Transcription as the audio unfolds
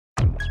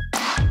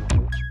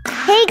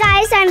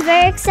guys, I'm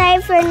very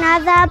excited for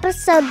another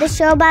episode of the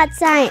show about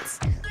science.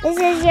 This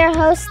is your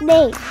host,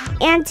 Nate.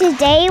 And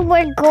today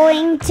we're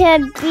going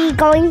to be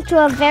going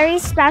to a very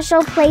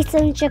special place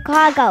in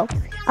Chicago.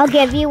 I'll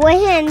give you a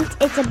hint.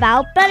 It's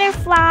about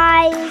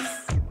butterflies.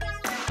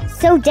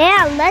 So,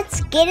 Dad,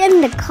 let's get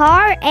in the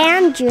car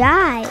and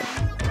drive.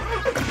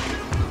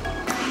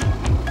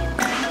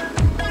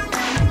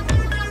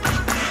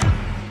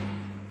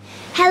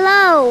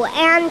 Hello,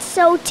 and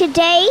so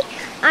today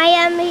I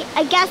am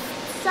a guest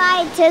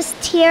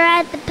scientist here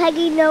at the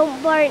Peggy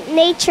Notebaert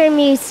Nature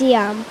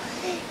Museum.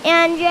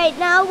 And right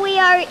now we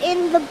are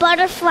in the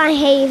Butterfly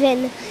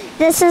Haven.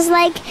 This is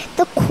like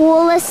the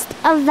coolest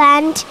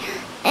event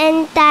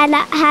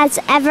that has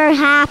ever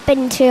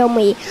happened to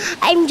me.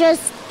 I'm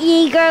just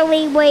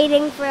eagerly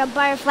waiting for a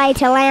butterfly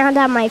to land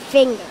on my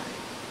finger.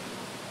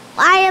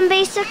 I am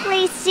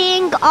basically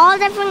seeing all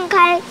different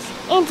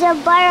kinds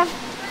of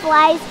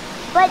butterflies,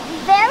 but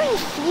very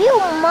few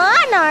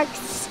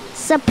monarchs,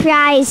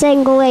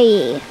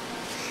 surprisingly.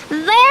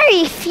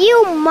 Very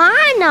few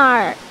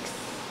monarchs.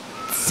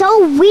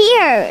 So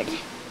weird.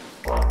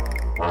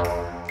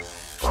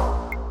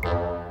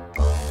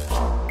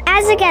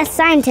 As a guest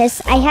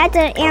scientist, I had to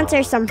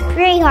answer some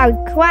pretty hard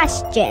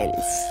questions.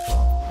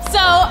 So,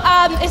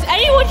 is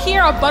anyone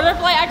here a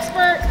butterfly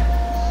expert?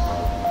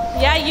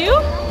 Yeah, you?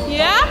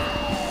 Yeah?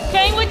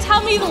 Can anyone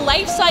tell me the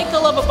life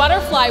cycle of a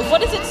butterfly?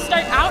 What does it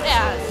start out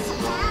as?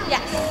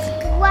 Yes.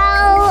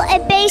 Well,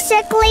 it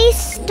basically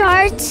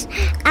starts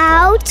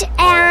out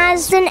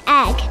as an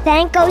egg.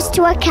 Then it goes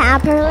to a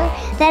caterpillar,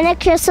 then a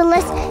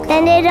chrysalis,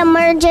 then it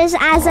emerges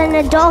as an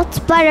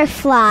adult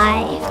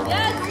butterfly.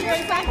 Yes, you're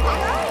exactly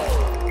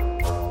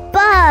right.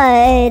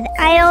 But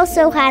I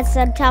also had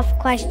some tough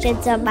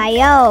questions of my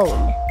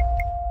own.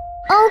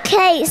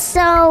 Okay,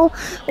 so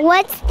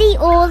what's the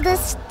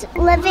oldest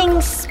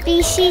living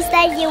species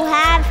that you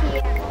have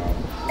here?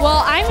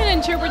 Well, I'm going to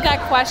interpret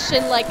that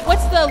question like,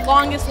 what's the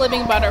longest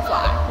living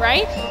butterfly,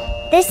 right?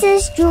 This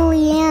is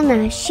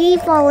Juliana. She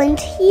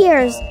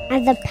volunteers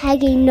at the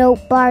Peggy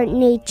Notebaert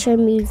Nature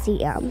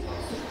Museum.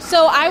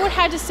 So I would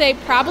have to say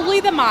probably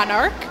the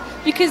monarch,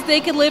 because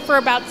they could live for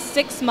about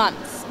 6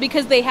 months,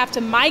 because they have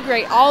to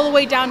migrate all the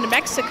way down to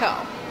Mexico.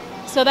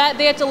 So that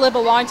they have to live a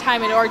long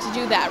time in order to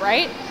do that,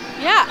 right?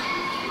 Yeah.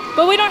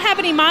 But we don't have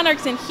any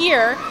monarchs in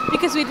here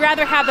because we'd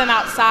rather have them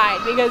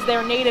outside because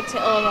they're native to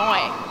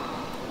Illinois.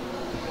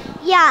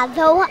 Yeah,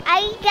 though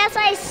I guess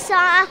I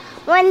saw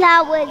one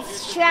that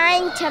was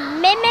trying to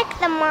mimic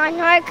the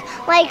monarch,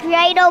 like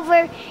right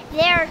over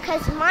there,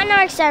 because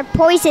monarchs are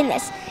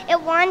poisonous.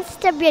 It wants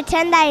to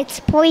pretend that it's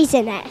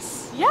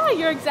poisonous. Yeah,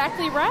 you're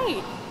exactly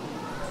right.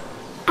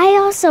 I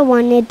also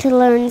wanted to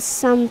learn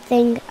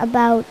something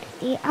about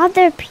the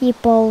other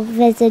people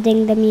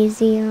visiting the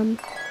museum.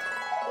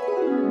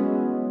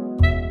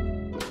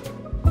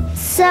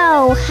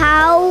 So,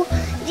 how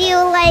do you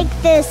like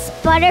this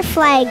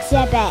butterfly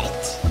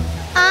exhibit?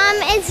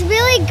 It's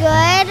really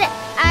good.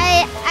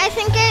 I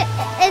think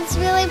it's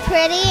really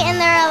pretty, and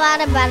there are a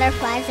lot of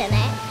butterflies in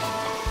it.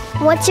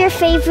 What's your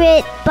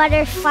favorite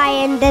butterfly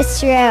in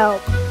this room?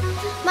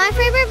 My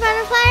favorite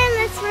butterfly in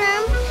this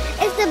room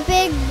is the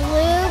big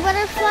blue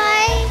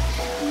butterfly,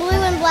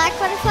 blue and black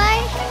butterfly.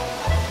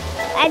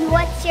 And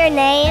what's your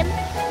name?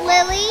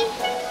 Lily.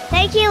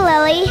 Thank you,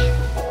 Lily.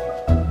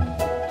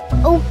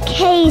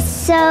 Okay,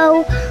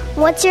 so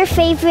what's your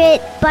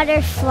favorite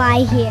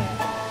butterfly here?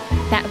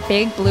 That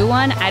big blue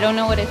one, I don't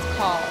know what it's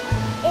called.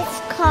 It's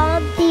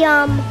called the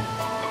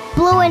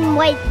blue and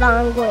white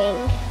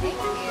longwing.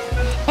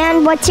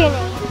 And what's your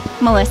name?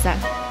 Melissa.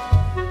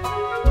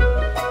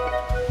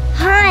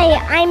 Hi,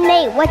 I'm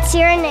Nate. What's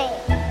your name?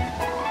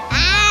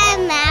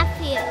 I'm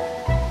Matthew.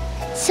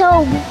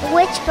 So,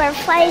 which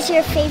butterfly is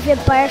your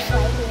favorite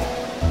butterfly here?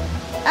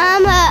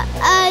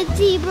 A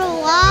zebra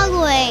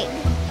longwing.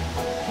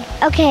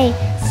 Okay,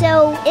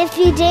 so if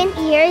you didn't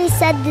hear, he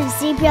said the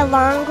zebra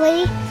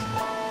longwing.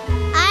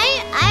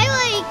 I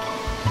like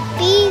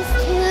these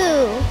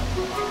too.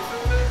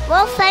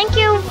 Well, thank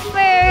you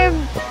for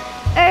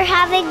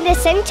having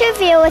this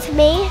interview with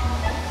me.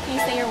 Can you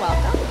say you're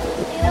welcome?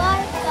 You're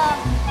welcome.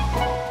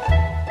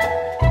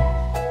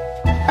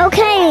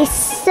 Okay,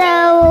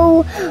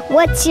 so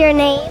what's your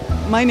name?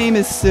 My name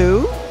is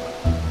Sue.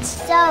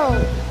 So,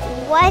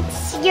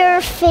 what's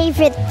your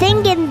favorite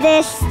thing in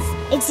this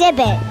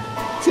exhibit?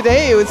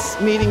 Today it was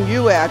meeting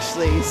you,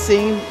 actually,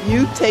 seeing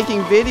you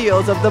taking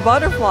videos of the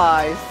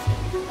butterflies.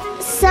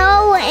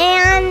 So,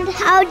 and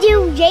how do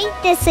you rate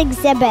this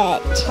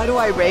exhibit? How do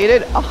I rate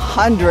it?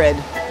 100.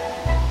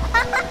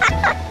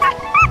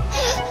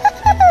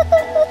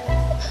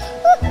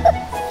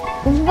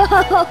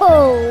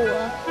 Whoa!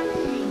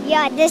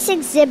 Yeah, this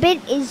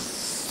exhibit is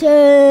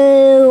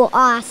so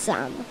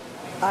awesome.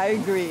 I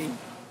agree.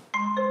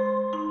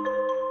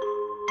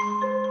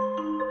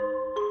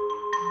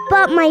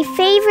 But my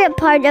favorite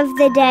part of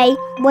the day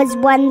was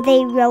when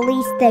they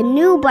released the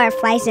new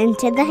butterflies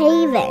into the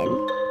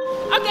haven.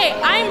 Okay,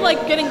 I'm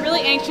like getting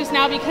really anxious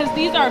now because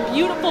these are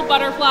beautiful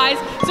butterflies.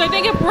 So I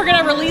think if we're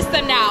gonna release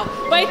them now,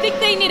 but I think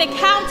they need a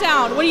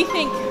countdown. What do you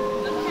think?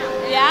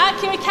 Yeah?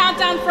 Can we count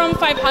down from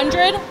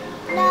 500?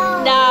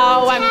 No.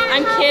 No,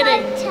 I'm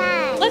kidding.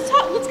 10. Let's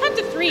count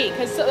to 3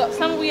 because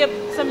we have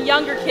some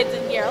younger kids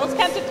in here. Let's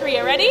count to 3.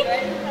 Are ready?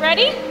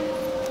 Ready?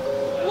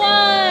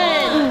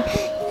 1,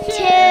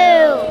 2,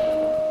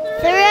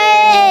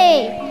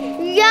 3.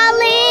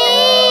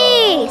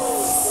 Release!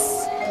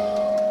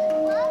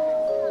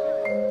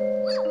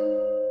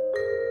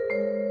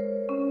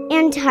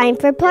 And time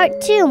for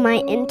part 2, my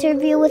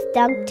interview with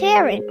Doug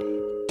Taron.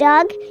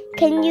 Doug,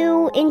 can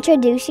you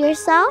introduce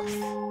yourself?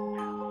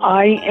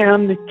 I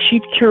am the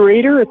chief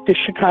curator at the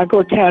Chicago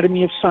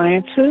Academy of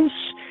Sciences,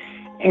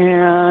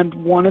 and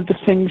one of the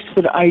things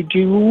that I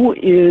do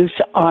is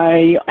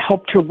I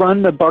help to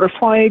run the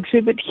butterfly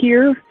exhibit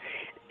here,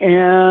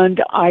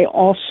 and I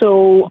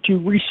also do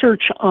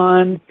research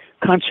on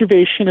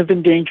conservation of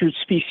endangered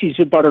species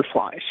of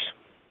butterflies.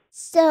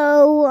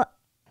 So,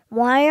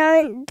 why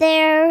aren't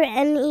there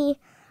any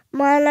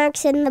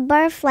monarchs in the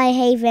butterfly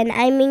haven?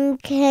 I mean,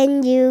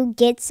 can you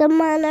get some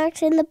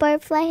monarchs in the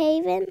butterfly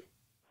haven?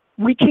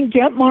 We can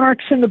get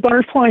monarchs in the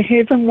butterfly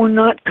haven. We're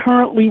not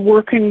currently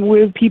working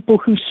with people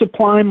who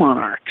supply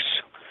monarchs.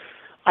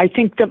 I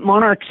think that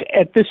monarchs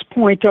at this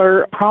point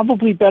are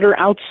probably better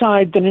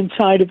outside than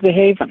inside of the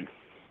haven.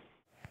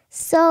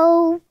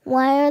 So,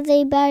 why are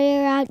they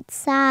better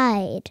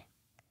outside?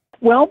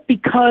 Well,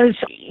 because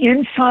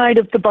inside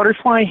of the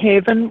butterfly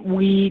haven,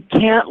 we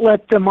can't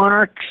let the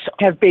monarchs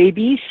have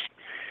babies.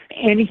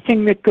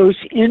 Anything that goes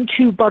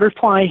into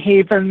butterfly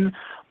haven,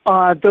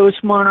 those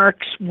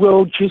monarchs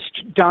will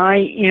just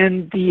die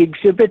in the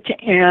exhibit,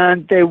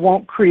 and they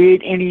won't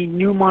create any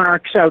new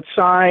monarchs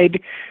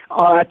outside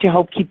to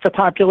help keep the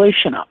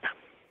population up.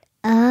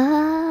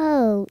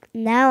 Oh,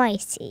 now I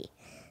see.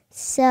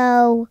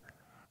 So,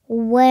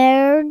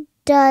 where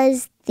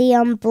does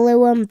the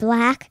blue and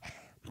black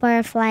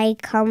butterfly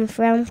come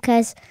from?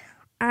 Because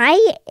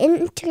I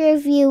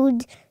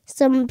interviewed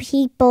some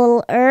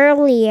people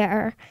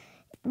earlier.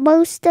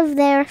 Most of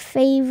their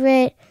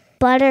favorite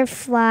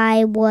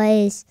butterfly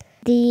was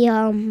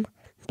the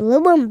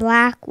blue and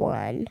black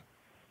one.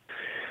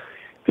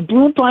 The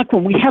blue and black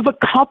one, we have a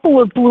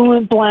couple of blue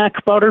and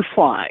black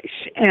butterflies,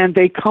 and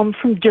they come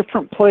from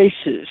different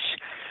places.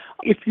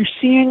 If you're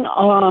seeing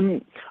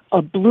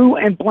a blue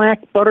and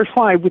black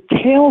butterfly with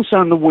tails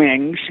on the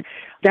wings,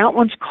 that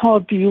one's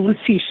called the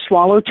Ulysses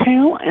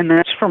swallowtail, and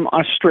that's from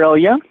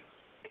Australia.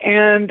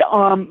 And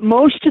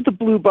most of the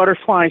blue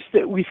butterflies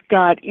that we've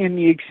got in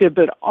the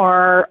exhibit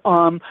are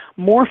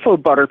morpho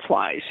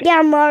butterflies.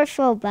 Yeah,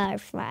 morpho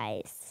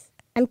butterflies.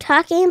 I'm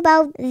talking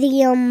about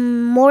the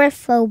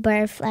morpho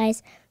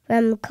butterflies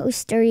from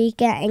Costa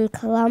Rica and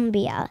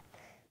Colombia.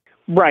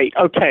 Right,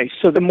 okay.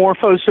 So the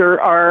morphos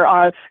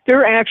are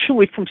they're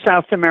actually from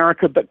South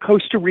America, but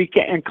Costa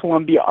Rica and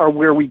Colombia are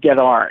where we get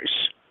ours.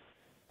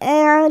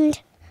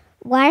 And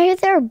why are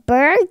there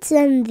birds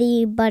in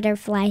the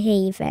butterfly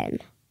haven?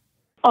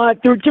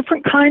 There are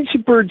different kinds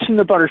of birds in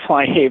the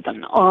butterfly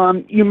haven.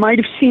 You might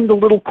have seen the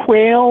little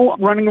quail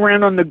running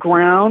around on the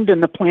ground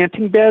in the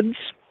planting beds.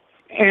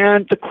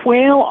 And the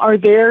quail are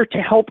there to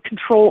help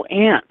control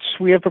ants.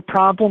 We have a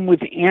problem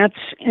with ants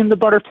in the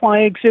butterfly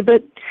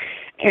exhibit.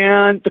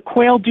 And the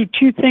quail do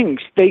two things.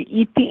 They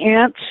eat the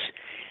ants,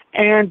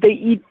 and they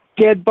eat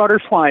dead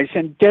butterflies.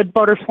 And dead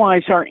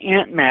butterflies are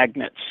ant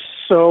magnets.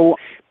 So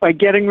by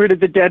getting rid of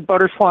the dead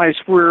butterflies,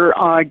 we're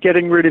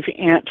getting rid of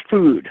ant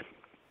food.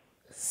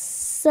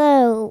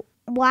 So,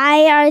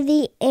 why are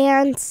the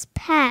ants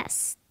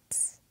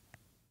pests?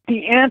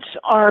 The ants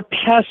are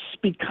pests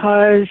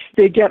because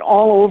they get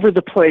all over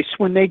the place.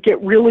 When they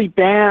get really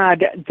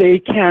bad, they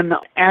can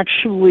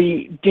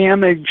actually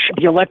damage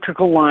the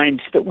electrical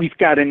lines that we've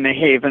got in the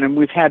haven, and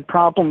we've had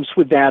problems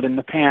with that in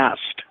the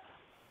past.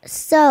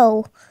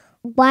 So,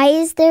 why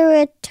is there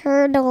a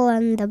turtle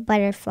in the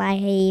butterfly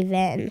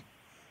haven?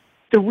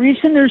 The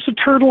reason there's a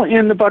turtle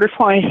in the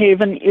butterfly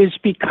haven is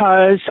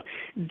because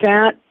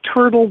that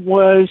turtle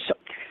was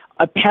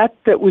a pet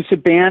that was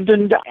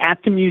abandoned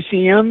at the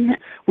museum,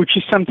 which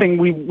is something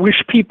we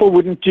wish people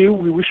wouldn't do.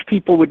 We wish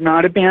people would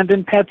not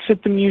abandon pets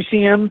at the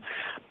museum,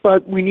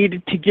 but we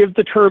needed to give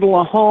the turtle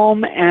a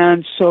home,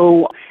 and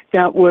so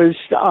that was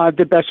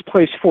the best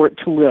place for it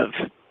to live.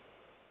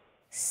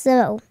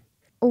 So,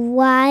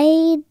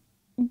 why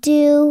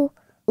do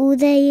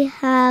they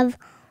have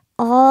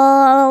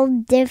all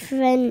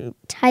different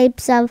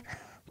types of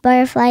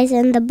butterflies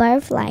in the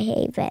butterfly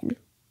haven?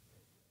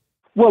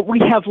 Well, we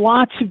have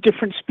lots of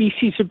different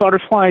species of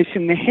butterflies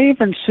in the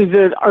haven so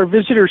that our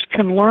visitors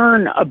can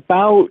learn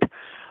about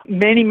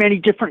many, many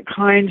different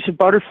kinds of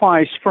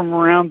butterflies from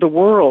around the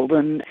world.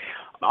 And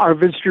our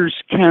visitors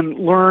can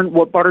learn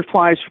what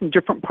butterflies from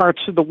different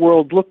parts of the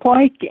world look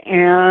like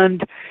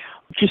and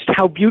just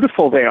how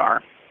beautiful they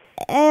are.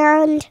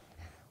 And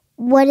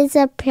what is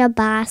a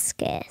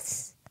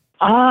proboscis?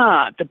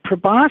 The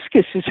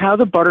proboscis is how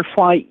the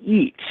butterfly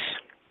eats.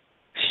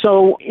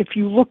 So if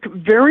you look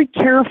very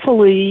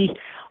carefully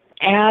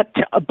at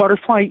a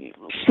butterfly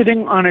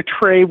sitting on a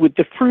tray with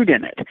the fruit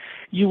in it,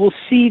 you will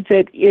see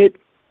that it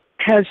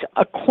has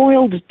a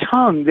coiled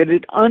tongue that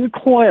it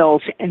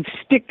uncoils and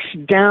sticks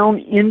down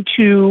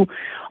into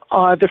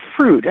the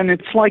fruit. And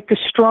it's like a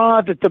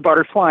straw that the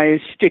butterfly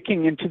is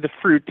sticking into the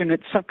fruit, and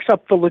it sucks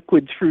up the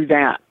liquid through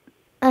that.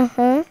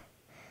 Uh-huh.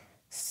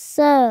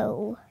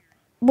 So,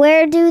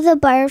 where do the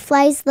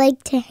butterflies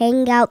like to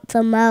hang out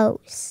the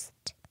most?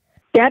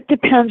 That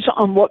depends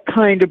on what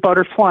kind of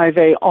butterfly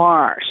they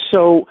are.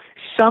 So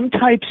some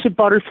types of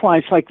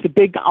butterflies, like the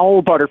big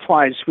owl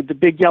butterflies with the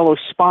big yellow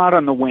spot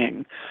on the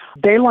wing,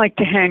 they like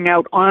to hang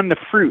out on the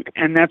fruit,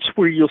 and that's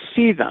where you'll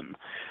see them.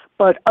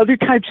 But other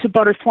types of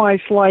butterflies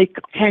like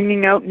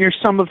hanging out near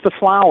some of the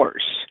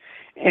flowers.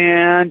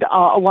 And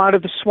a lot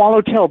of the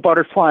swallowtail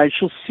butterflies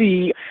you'll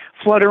see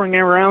fluttering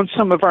around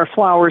some of our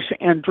flowers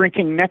and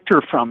drinking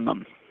nectar from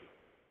them.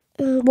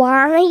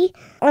 Why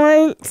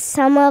aren't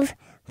some of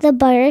the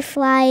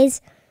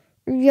butterflies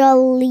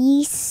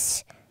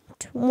released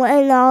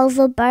when all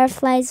the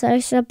butterflies are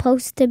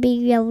supposed to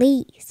be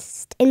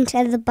released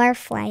into the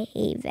butterfly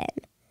haven?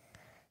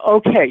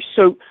 Okay,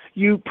 so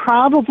you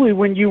probably,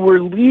 when you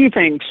were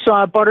leaving,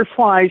 saw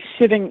butterflies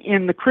sitting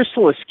in the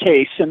chrysalis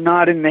case and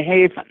not in the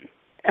haven.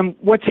 And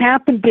what's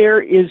happened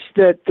there is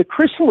that the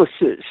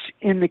chrysalises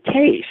in the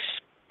case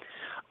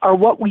are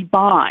what we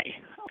buy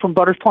from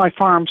butterfly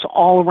farms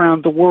all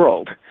around the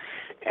world.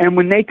 And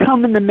when they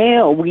come in the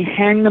mail, we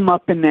hang them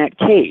up in that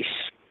case.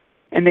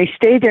 And they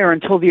stay there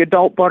until the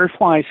adult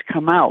butterflies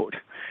come out.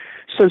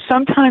 So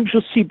sometimes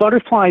you'll see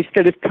butterflies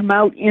that have come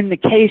out in the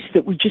case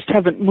that we just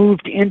haven't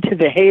moved into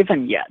the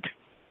haven yet.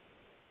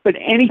 But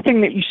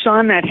anything that you saw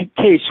in that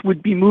case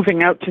would be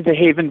moving out to the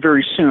haven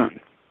very soon.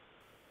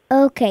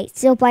 Okay,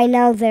 so by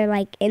now they're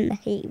like in the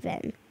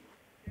haven.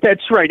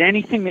 That's right.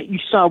 Anything that you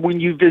saw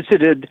when you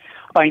visited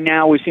by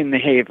now is in the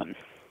haven.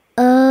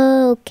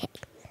 Okay.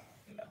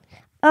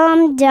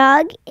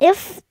 Doug,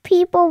 if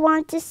people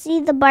want to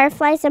see the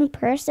butterflies in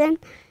person,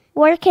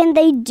 where can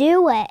they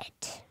do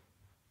it?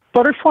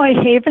 Butterfly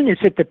Haven is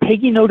at the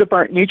Peggy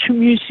Notebaert Nature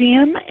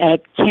Museum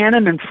at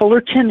Cannon and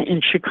Fullerton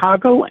in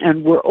Chicago,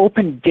 and we're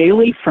open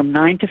daily from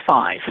 9 to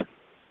 5.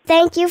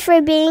 Thank you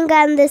for being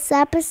on this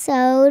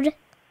episode.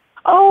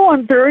 Oh,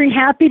 I'm very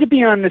happy to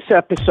be on this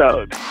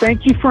episode.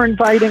 Thank you for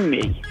inviting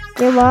me.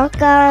 You're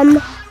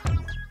welcome.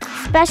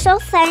 Special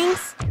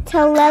thanks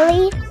to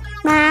Lily,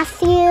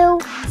 Matthew,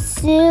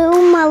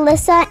 Sue,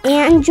 Melissa,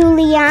 and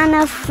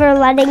Juliana for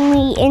letting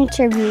me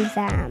interview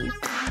them.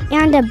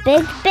 And a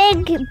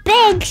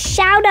big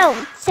shout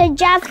out to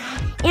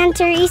Jeff and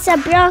Teresa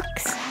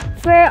Brooks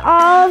for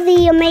all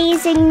the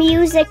amazing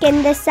music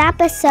in this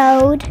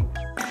episode.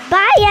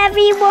 Bye,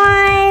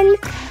 everyone.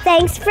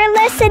 Thanks for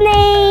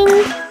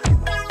listening.